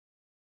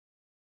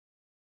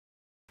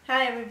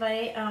Hi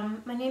everybody,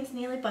 my name's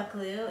Neely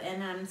Buckalew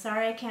and I'm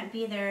sorry I can't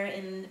be there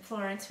in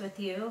Florence with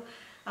you.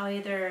 I'll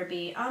either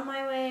be on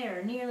my way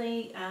or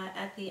nearly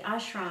at the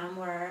ashram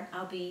where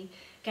I'll be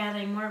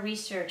gathering more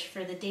research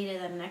for the data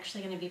that I'm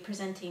actually going to be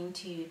presenting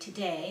to you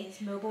today.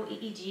 It's mobile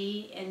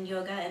EEG and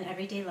yoga and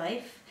everyday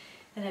life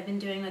that I've been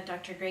doing with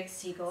Dr. Greg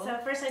Siegel. So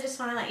first I just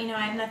want to let you know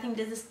I have nothing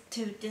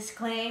to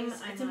disclaim.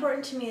 It's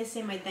important to me to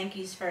say my thank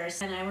yous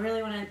first, and I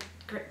really want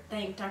to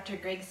thank Dr.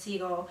 Greg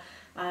Siegel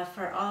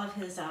for all of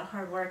his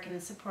hard work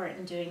and support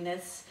in doing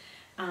this.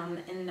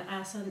 And I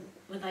also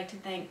would like to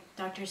thank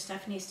Dr.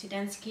 Stephanie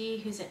Studensky,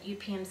 who's at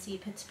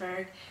UPMC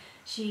Pittsburgh.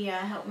 She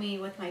helped me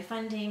with my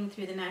funding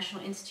through the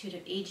National Institute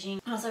of Aging.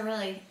 I also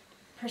really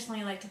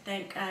personally like to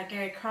thank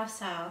Gary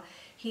Krofsow.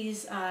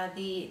 He's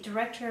the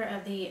director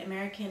of the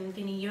American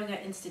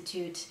Vini-Yoga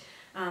Institute,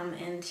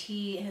 and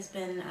he has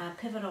been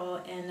pivotal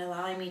in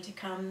allowing me to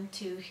come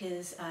to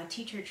his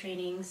teacher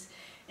trainings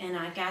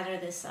and gather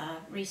this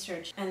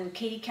research. And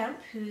Katie Kemp,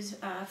 who's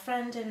a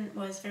friend and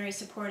was very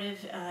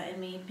supportive in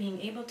me being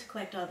able to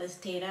collect all this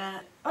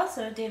data.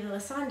 Also, David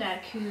Lasandak,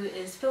 who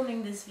is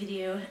filming this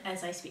video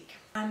as I speak.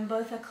 I'm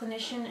both a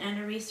clinician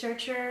and a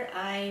researcher.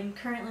 I'm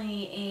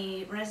currently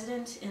a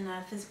resident in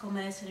a physical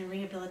medicine and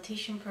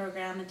rehabilitation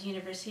program at the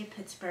University of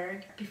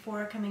Pittsburgh.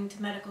 Before coming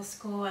to medical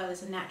school, I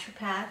was a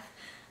naturopath.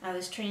 I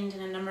was trained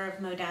in a number of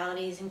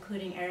modalities,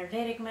 including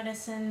Ayurvedic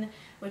medicine,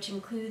 which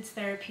includes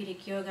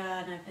therapeutic yoga,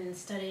 and I've been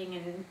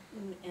studying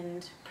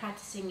and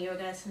practicing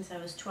yoga since I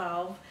was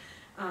 12.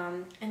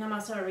 And I'm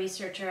also a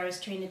researcher. I was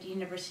trained at the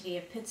University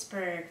of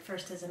Pittsburgh,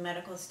 first as a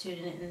medical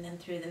student and then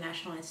through the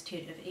National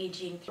Institute of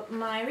Aging.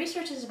 My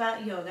research is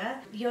about yoga.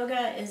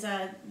 Yoga is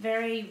a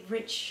very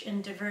rich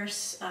and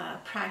diverse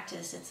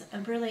practice. It's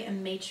really a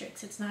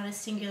matrix. It's not a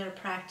singular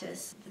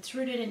practice. It's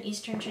rooted in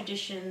Eastern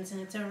traditions and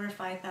it's over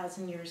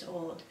 5,000 years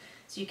old.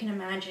 So you can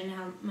imagine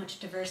how much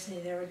diversity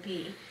there would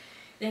be.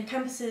 It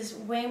encompasses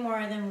way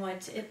more than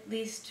what at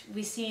least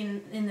we see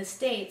in the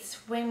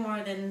States, way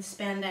more than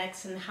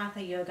spandex and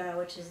hatha yoga,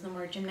 which is the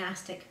more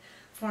gymnastic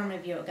form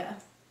of yoga.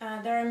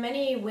 There are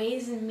many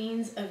ways and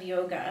means of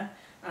yoga.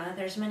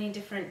 There's many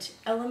different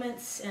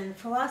elements and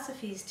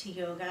philosophies to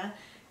yoga,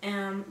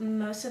 and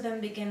most of them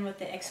begin with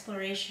the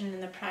exploration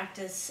and the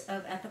practice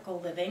of ethical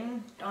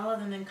living. All of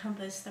them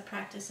encompass the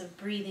practice of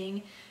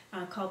breathing,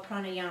 called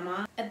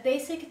pranayama. A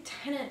basic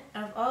tenet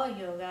of all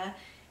yoga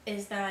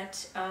is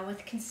that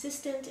with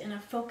consistent and a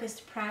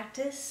focused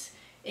practice,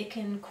 it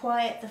can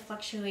quiet the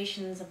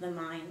fluctuations of the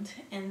mind.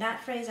 And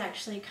that phrase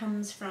actually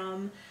comes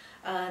from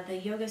the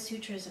Yoga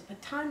Sutras of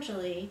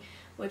Patanjali,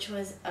 which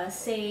was a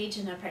sage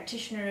and a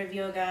practitioner of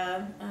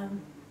yoga a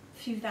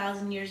few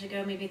thousand years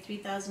ago, maybe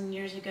 3,000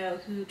 years ago,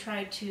 who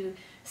tried to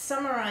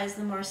summarize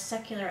the more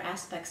secular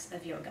aspects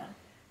of yoga.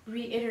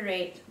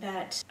 Reiterate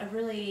that a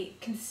really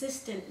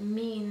consistent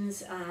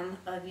means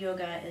of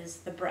yoga is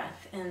the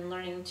breath and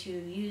learning to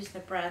use the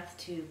breath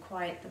to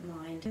quiet the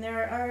mind. And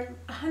there are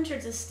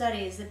hundreds of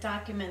studies that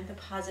document the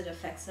positive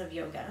effects of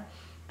yoga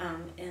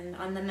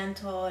on the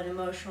mental and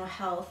emotional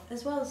health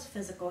as well as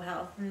physical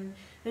health. And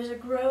there's a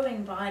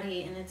growing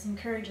body, and it's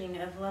encouraging,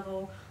 of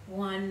level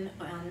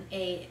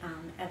 1A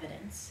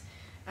evidence.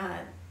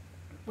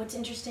 What's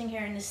interesting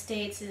here in the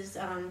States is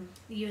the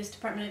U.S.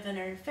 Department of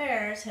Veterans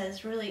Affairs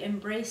has really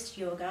embraced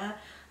yoga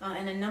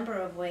in a number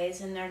of ways,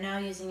 and they're now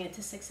using it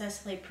to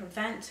successfully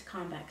prevent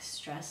combat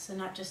stress, so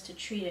not just to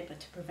treat it, but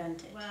to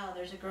prevent it. Well,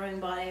 there's a growing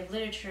body of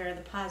literature on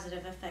the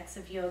positive effects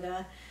of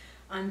yoga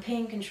on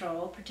pain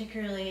control,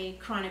 particularly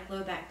chronic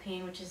low back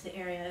pain, which is the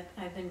area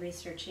I've been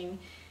researching,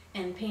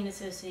 and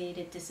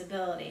pain-associated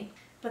disability.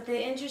 But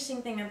the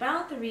interesting thing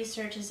about the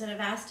research is that a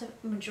vast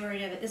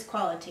majority of it is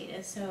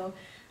qualitative, so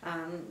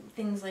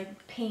things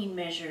like pain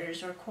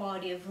measures or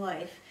quality of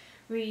life.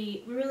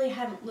 We really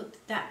haven't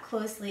looked that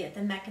closely at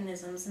the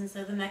mechanisms, and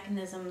so the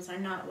mechanisms are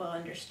not well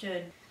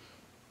understood.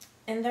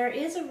 And there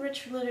is a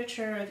rich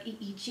literature of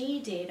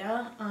EEG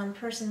data on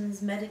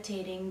persons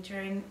meditating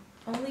during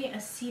only a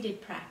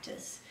seated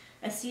practice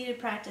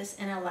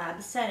in a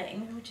lab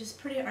setting, which is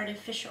pretty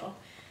artificial.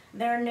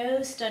 There are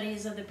no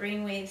studies of the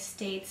brainwave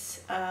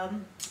states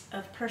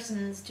of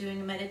persons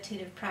doing a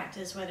meditative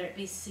practice, whether it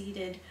be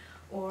seated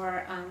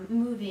or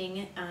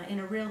moving in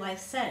a real-life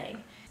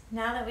setting.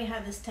 Now that we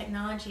have this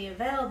technology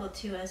available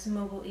to us,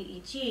 mobile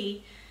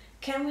EEG,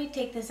 can we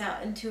take this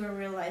out into a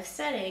real-life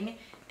setting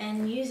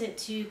and use it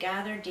to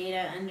gather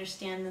data,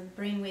 understand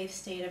the brainwave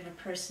state of a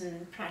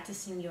person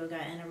practicing yoga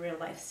in a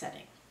real-life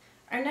setting?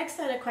 Our next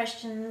set of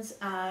questions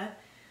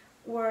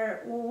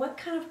were, well, what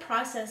kind of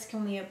process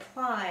can we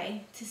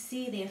apply to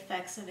see the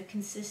effects of a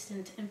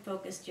consistent and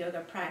focused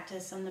yoga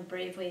practice on the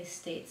brainwave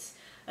states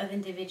of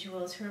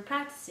individuals who are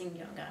practicing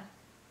yoga?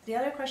 The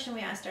other question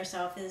we asked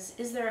ourselves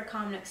is there a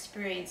common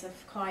experience of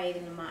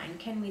quieting the mind?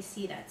 Can we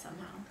see that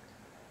somehow?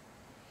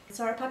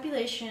 So our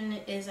population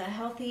is a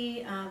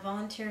healthy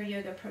volunteer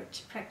yoga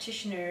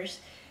practitioners.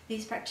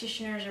 These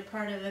practitioners are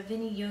part of a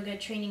Vini-Yoga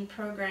training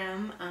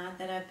program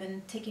that I've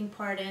been taking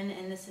part in,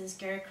 and this is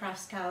Gary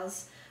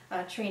Krofsow's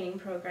training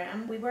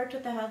program. We worked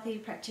with the healthy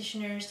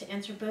practitioners to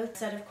answer both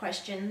set of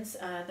questions.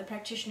 The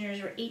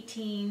practitioners were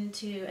 18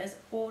 to as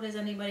old as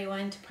anybody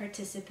wanted to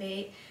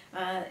participate.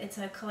 It's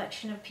a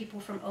collection of people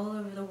from all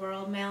over the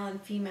world, male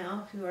and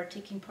female, who are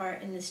taking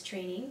part in this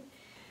training.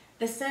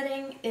 The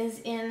setting is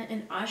in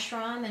an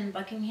ashram in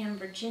Buckingham,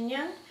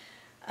 Virginia.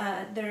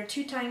 There are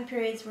 2 time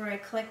periods where I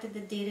collected the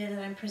data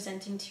that I'm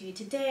presenting to you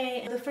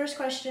today. The first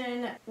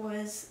question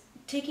was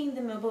taking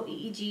the mobile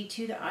EEG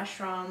to the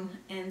ashram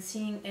and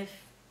seeing if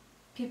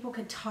people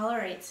could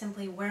tolerate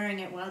simply wearing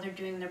it while they're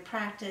doing their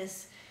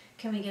practice.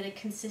 Can we get a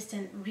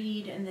consistent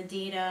read in the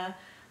data,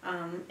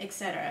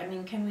 etc. I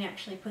mean, can we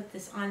actually put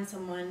this on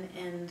someone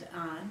and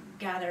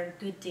gather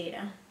good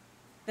data?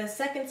 The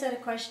second set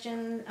of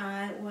questions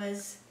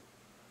was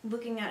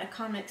looking at a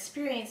common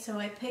experience, so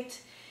I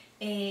picked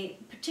a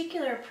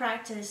particular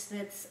practice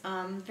that's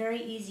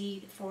very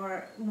easy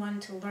for one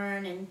to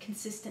learn and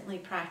consistently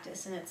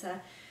practice, and it's a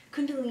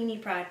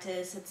Kundalini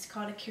practice. It's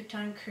called a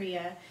Kirtan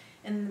Kriya,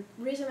 and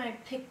the reason I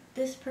picked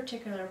this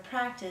particular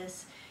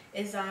practice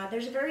is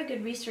there's very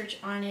good research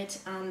on it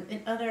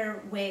in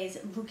other ways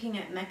looking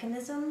at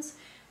mechanisms,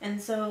 and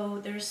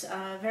so there's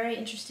a very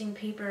interesting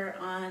paper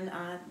on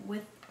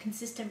with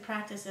consistent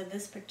practice of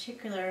this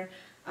particular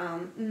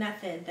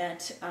method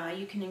that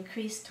you can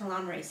increase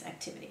telomerase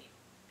activity.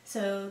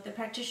 So the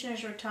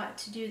practitioners were taught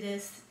to do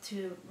this,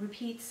 to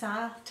repeat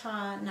sa,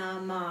 ta, na,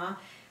 ma.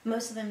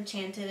 Most of them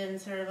chanted in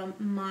sort of a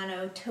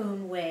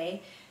monotone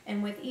way,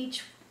 and with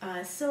each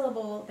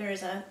syllable there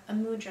is a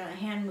mudra, a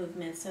hand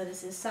movement. So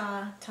this is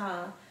sa,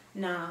 ta,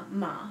 na,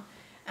 ma.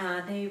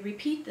 They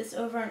repeat this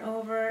over and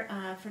over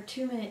for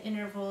 2-minute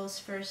intervals,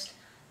 first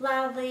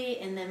loudly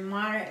and then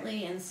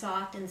moderately and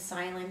soft and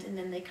silent, and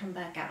then they come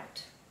back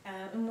out.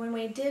 And when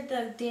we did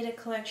the data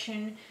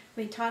collection,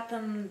 we taught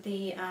them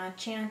the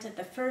chant at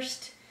the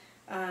first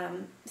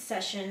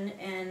session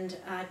and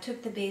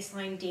took the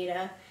baseline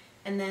data,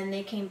 and then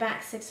they came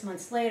back 6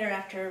 months later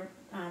after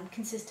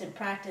consistent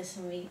practice,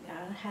 and we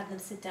had them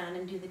sit down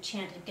and do the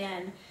chant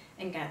again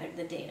and gathered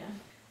the data.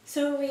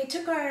 So we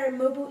took our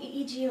mobile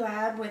EEG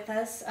lab with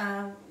us.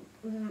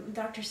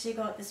 Dr.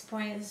 Siegel at this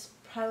point has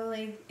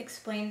probably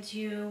explained to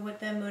you what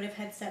the Motive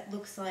headset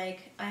looks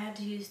like. I had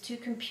to use 2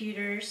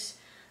 computers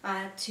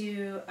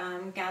to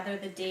gather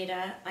the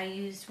data. I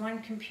used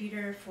one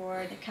computer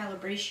for the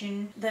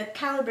calibration. The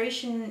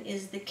calibration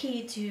is the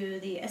key to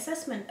the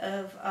assessment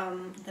of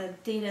the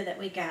data that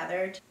we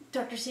gathered.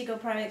 Dr. Siegel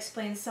probably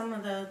explained some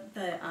of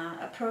the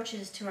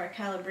approaches to our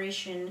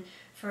calibration.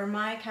 For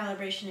my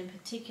calibration in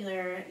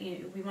particular,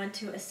 we want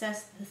to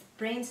assess the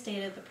brain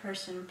state of the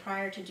person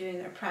prior to doing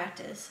their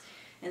practice.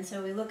 And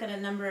so we look at a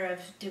number of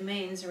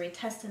domains, or we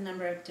test a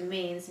number of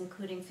domains,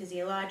 including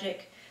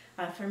physiologic.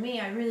 For me,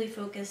 I really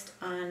focused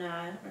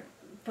on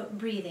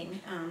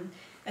breathing,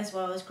 as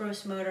well as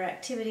gross motor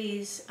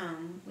activities.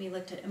 We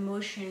looked at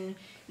emotion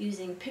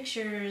using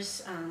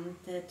pictures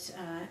that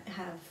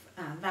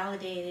have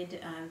validated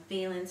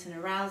valence and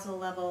arousal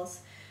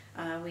levels.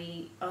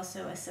 We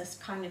also assessed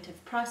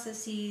cognitive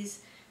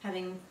processes,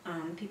 having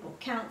people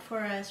count for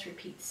us,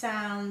 repeat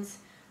sounds,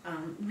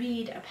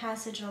 read a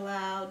passage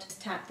aloud,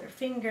 tap their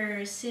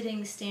fingers,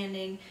 sitting,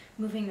 standing,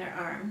 moving their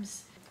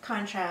arms.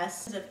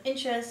 Contrasts of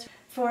interest.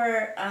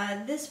 For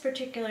this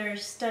particular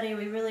study,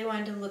 we really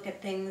wanted to look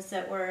at things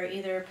that were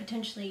either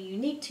potentially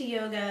unique to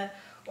yoga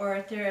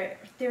or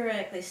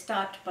theoretically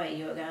stopped by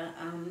yoga.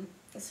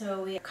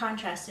 So we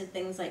contrasted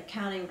things like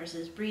counting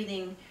versus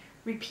breathing,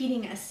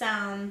 repeating a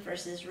sound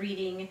versus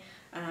reading,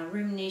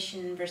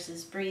 rumination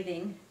versus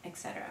breathing,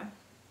 etc.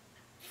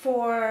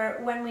 For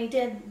when we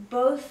did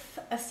both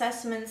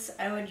assessments,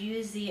 I would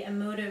use the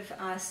Emotive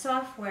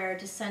software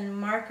to send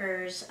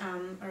markers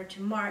or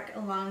to mark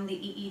along the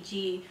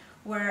EEG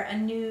where a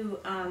new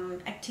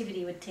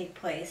activity would take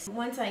place.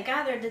 Once I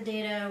gathered the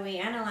data, we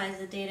analyzed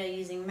the data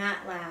using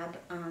MATLAB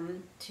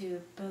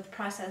to both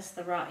process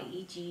the raw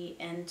EEG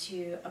and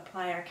to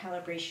apply our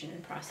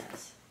calibration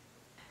process.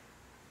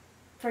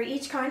 For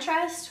each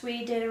contrast,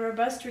 we did a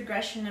robust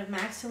regression of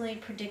maximally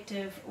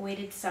predictive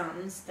weighted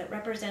sums that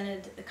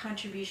represented the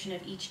contribution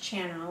of each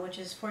channel, which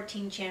is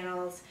 14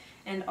 channels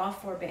and all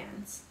 4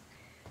 bands.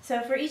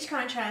 So for each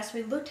contrast,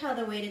 we looked how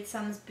the weighted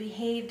sums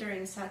behaved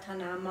during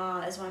Satana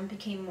Ma as one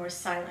became more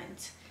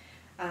silent.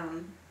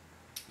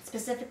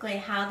 Specifically,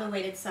 how the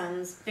weighted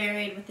sums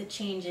varied with the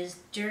changes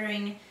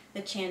during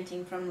the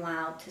chanting from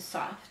loud to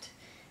soft.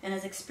 And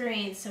as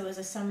experience, so as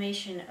a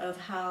summation of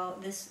how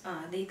this,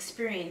 the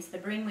experience, the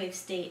brainwave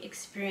state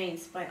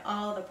experienced by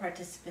all the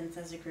participants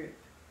as a group.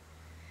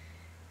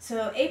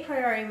 So a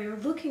priori, we were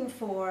looking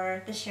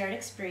for the shared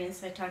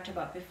experience I talked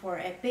about before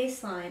at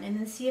baseline, and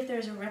then see if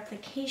there's a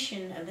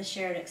replication of the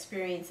shared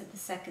experience at the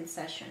second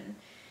session.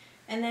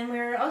 And then we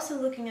were also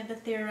looking at the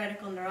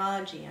theoretical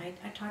neurology.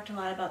 I talked a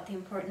lot about the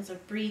importance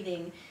of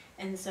breathing,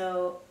 and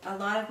so a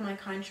lot of my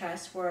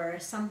contrasts were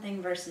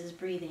something versus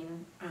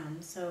breathing.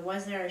 So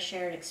was there a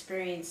shared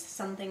experience,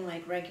 something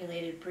like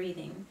regulated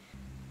breathing?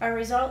 Our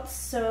results,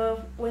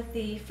 so with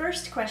the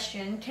first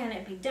question, can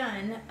it be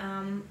done,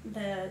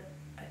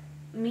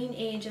 mean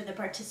age of the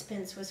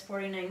participants was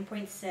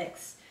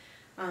 49.6.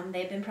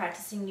 They've been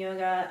practicing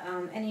yoga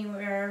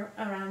anywhere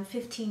around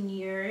 15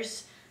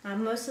 years.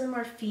 Most of them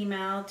were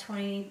female,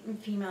 20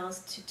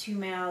 females to 2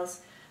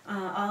 males.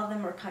 All of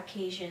them were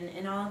Caucasian,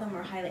 and all of them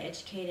were highly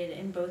educated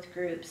in both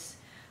groups.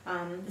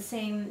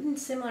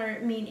 Similar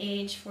mean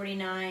age,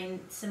 49,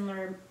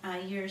 similar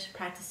years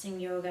practicing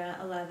yoga,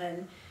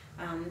 11.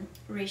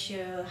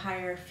 Ratio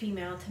higher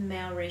female to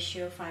male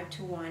ratio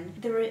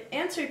 5:1. The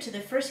answer to the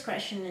first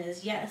question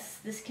is yes,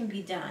 this can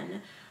be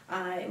done.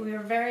 We were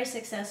very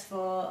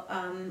successful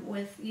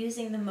with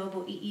using the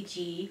mobile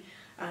EEG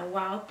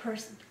while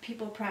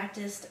people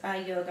practiced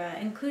yoga,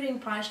 including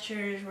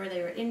postures where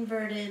they were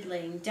inverted,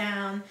 laying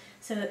down.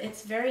 So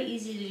it's very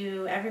easy to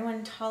do.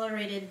 Everyone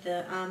tolerated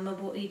the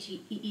mobile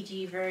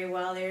EEG very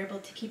well. They were able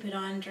to keep it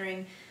on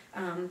during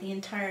the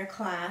entire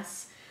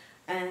class.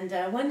 And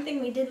one thing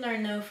we did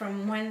learn though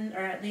from one,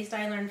 or at least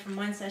I learned from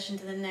one session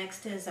to the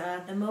next, is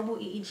the mobile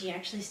EEG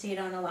actually stayed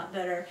on a lot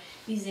better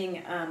using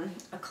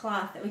a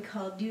cloth that we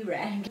call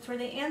do-rag. For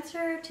the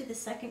answer to the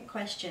second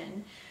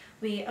question,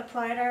 we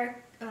applied our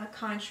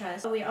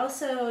contrast. We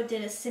also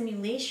did a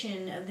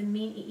simulation of the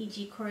mean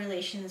EEG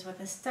correlations with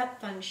a step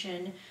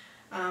function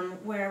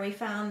where we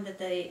found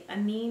that a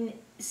mean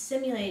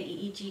simulated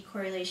EEG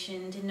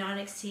correlation did not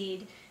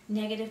exceed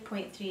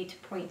 -0.3 to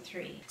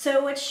 0.3.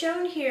 So what's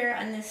shown here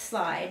on this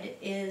slide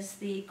is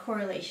the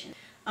correlation.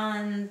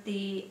 On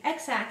the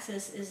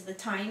x-axis is the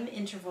time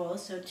interval,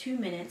 so 2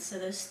 minutes. So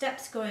those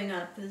steps going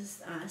up,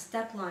 those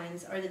step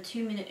lines, are the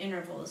 2-minute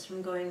intervals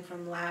from going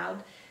from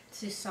loud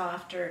to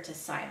softer to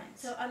silent.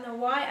 So on the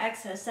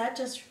y-axis, that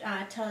just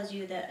tells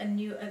you that a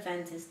new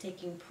event is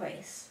taking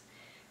place.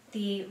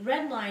 The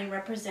red line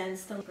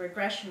represents the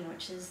regression,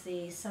 which is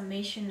the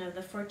summation of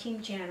the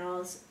 14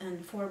 channels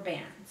and 4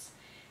 bands.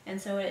 And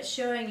so what it's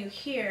showing you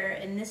here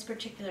in this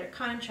particular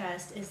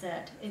contrast is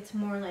that it's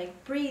more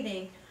like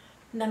breathing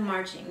than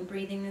marching.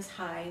 Breathing is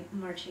high,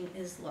 marching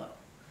is low.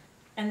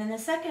 And then the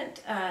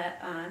second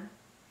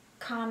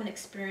common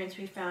experience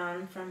we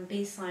found from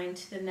baseline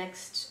to the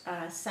next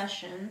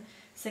session,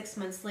 6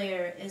 months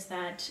later, is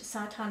that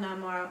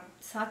satanama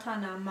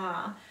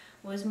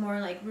was more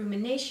like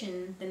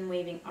rumination than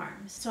waving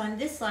arms. So on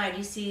this slide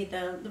you see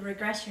the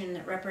regression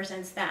that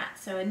represents that.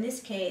 So in this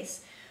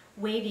case,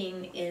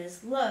 waving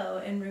is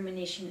low and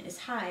rumination is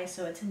high,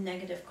 so it's a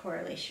negative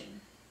correlation.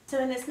 So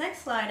in this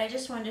next slide, I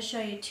just wanted to show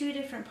you 2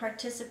 different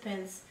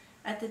participants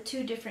at the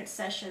 2 different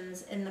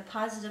sessions in the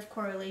positive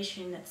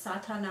correlation that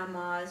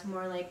satanama is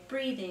more like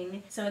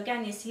breathing. So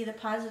again, you see the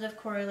positive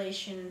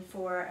correlation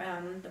for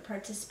the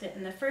participant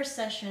in the first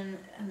session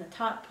in the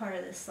top part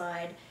of the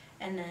slide,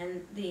 and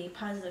then the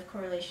positive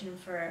correlation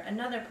for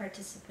another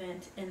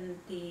participant in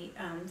the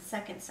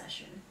second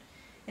session.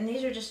 And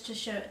these are just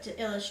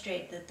to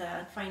illustrate that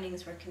the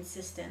findings were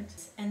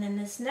consistent. And then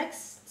this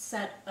next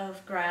set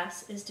of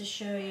graphs is to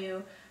show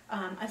you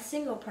a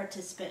single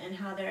participant and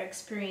how their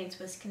experience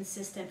was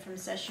consistent from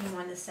session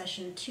 1 to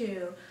session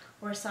 2,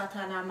 where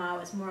satanama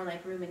was more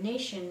like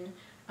rumination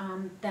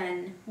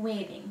than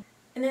waving.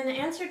 And then the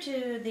answer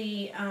to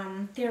the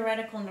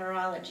theoretical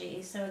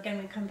neurology, so again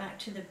we come back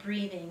to the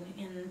breathing,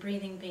 and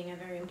breathing being a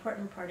very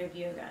important part of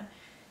yoga,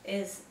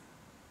 is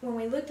when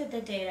we looked at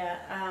the data,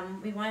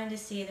 we wanted to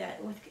see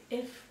that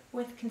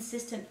with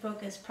consistent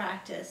focused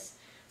practice,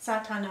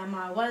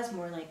 satanama was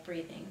more like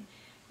breathing.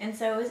 And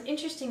so it was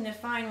interesting to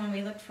find when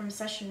we looked from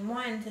session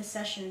 1 to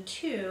session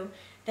 2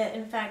 that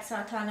in fact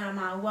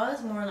satanama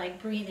was more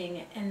like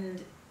breathing,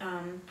 and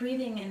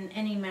breathing in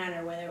any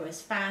manner, whether it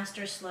was fast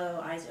or slow,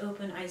 eyes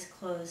open, eyes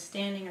closed,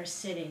 standing or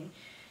sitting.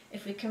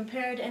 If we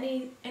compared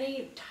any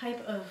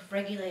type of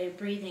regulated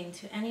breathing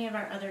to any of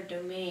our other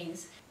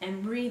domains,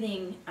 and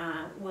breathing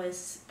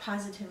was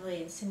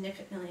positively and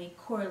significantly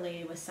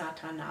correlated with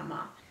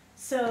satanama.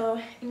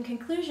 So in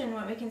conclusion,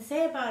 what we can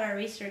say about our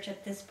research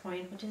at this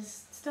point, which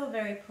is still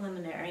very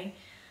preliminary,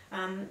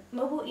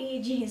 mobile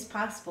EEG is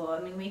possible. I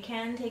mean, we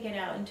can take it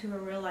out into a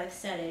real life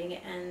setting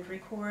and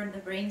record the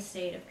brain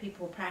state of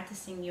people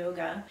practicing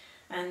yoga.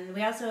 And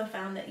we also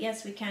found that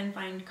yes, we can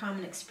find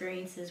common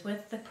experiences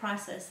with the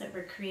process that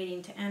we're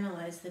creating to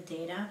analyze the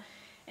data,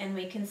 and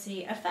we can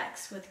see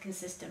effects with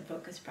consistent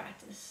focused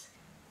practice.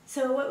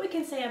 So what we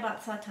can say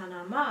about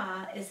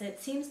satanama is it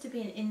seems to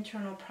be an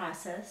internal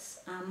process,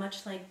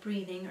 much like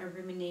breathing or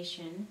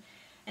rumination,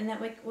 and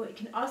that we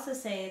can also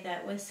say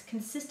that with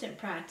consistent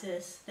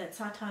practice that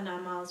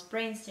satanama's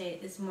brain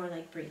state is more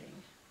like breathing.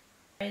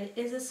 It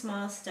is a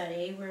small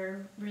study.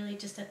 We're really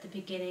just at the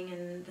beginning,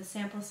 and the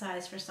sample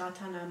size for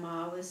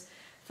satanama was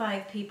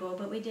 5 people,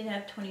 but we did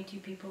have 22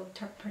 people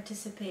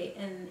participate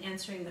in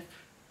answering the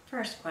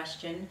first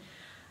question.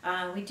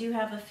 We do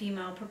have a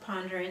female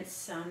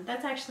preponderance.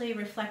 That's actually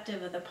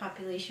reflective of the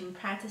population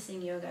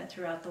practicing yoga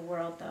throughout the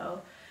world,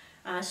 though.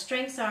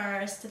 Strengths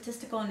are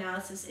statistical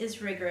analysis is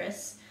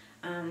rigorous.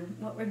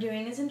 What we're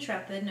doing is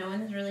intrepid. No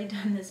one has really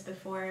done this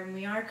before, and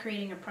we are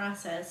creating a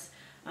process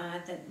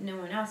that no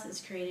one else has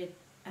created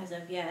as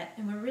of yet,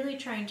 and we're really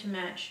trying to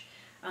match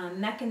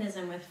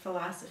mechanism with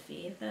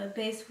philosophy. If the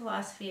base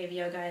philosophy of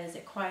yoga is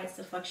it quiets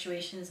the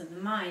fluctuations of the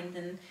mind,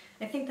 then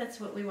I think that's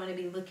what we want to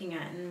be looking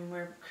at, and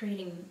we're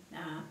creating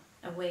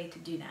a way to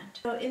do that.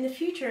 So in the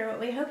future, what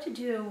we hope to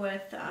do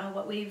with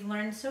what we've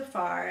learned so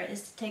far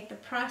is to take the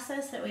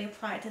process that we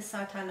applied to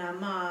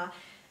Satanama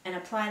and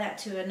apply that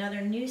to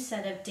another new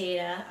set of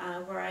data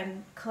where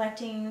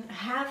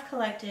have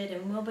collected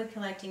and will be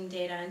collecting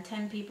data on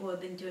 10 people who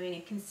have been doing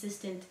a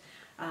consistent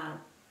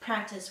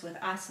practice with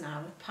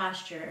asana, with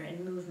posture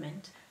and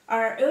movement.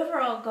 Our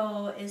overall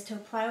goal is to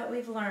apply what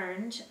we've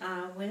learned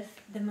with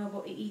the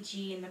mobile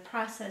EEG and the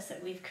process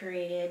that we've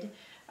created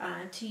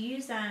to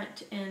use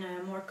that in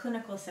a more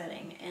clinical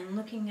setting and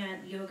looking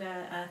at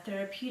yoga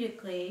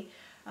therapeutically.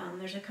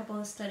 There's a couple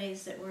of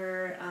studies that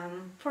we're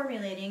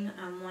formulating.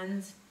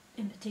 One's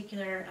in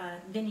particular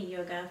Vini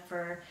Yoga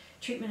for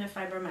treatment of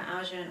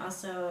fibromyalgia, and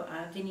also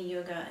Vini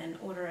Yoga in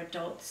older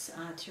adults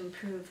to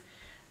improve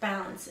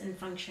balance and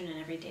function in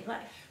everyday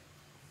life.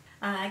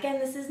 Again,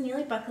 this is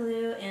Neely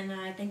Buckalew, and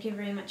I thank you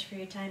very much for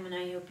your time, and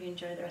I hope you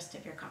enjoy the rest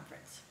of your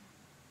conference.